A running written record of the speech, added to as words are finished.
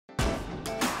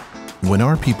When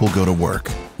our people go to work,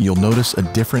 you'll notice a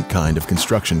different kind of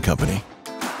construction company.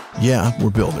 Yeah, we're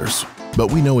builders,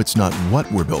 but we know it's not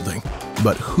what we're building,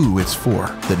 but who it's for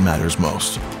that matters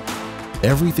most.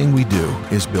 Everything we do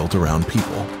is built around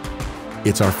people.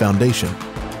 It's our foundation,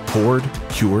 poured,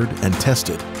 cured, and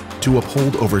tested to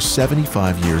uphold over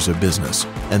 75 years of business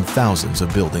and thousands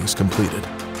of buildings completed.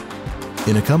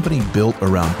 In a company built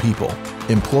around people,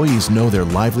 employees know their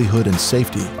livelihood and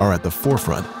safety are at the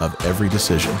forefront of every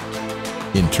decision.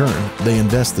 In turn, they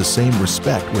invest the same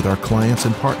respect with our clients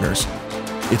and partners.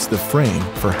 It's the frame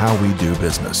for how we do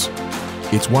business.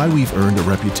 It's why we've earned a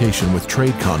reputation with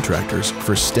trade contractors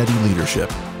for steady leadership,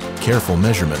 careful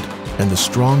measurement, and the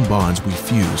strong bonds we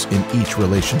fuse in each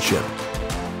relationship.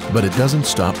 But it doesn't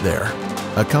stop there.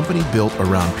 A company built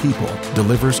around people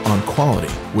delivers on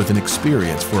quality with an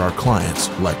experience for our clients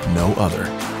like no other.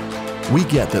 We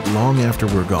get that long after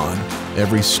we're gone,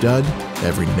 every stud,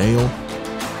 every nail,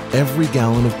 every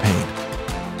gallon of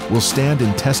paint will stand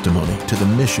in testimony to the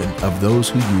mission of those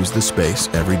who use the space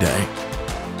every day.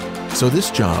 So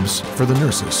this job's for the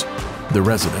nurses, the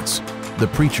residents, the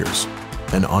preachers,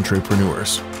 and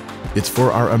entrepreneurs. It's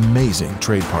for our amazing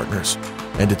trade partners,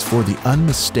 and it's for the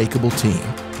unmistakable team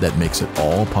that makes it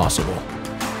all possible.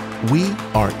 We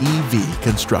are EV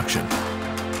Construction,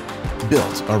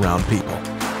 built around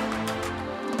people.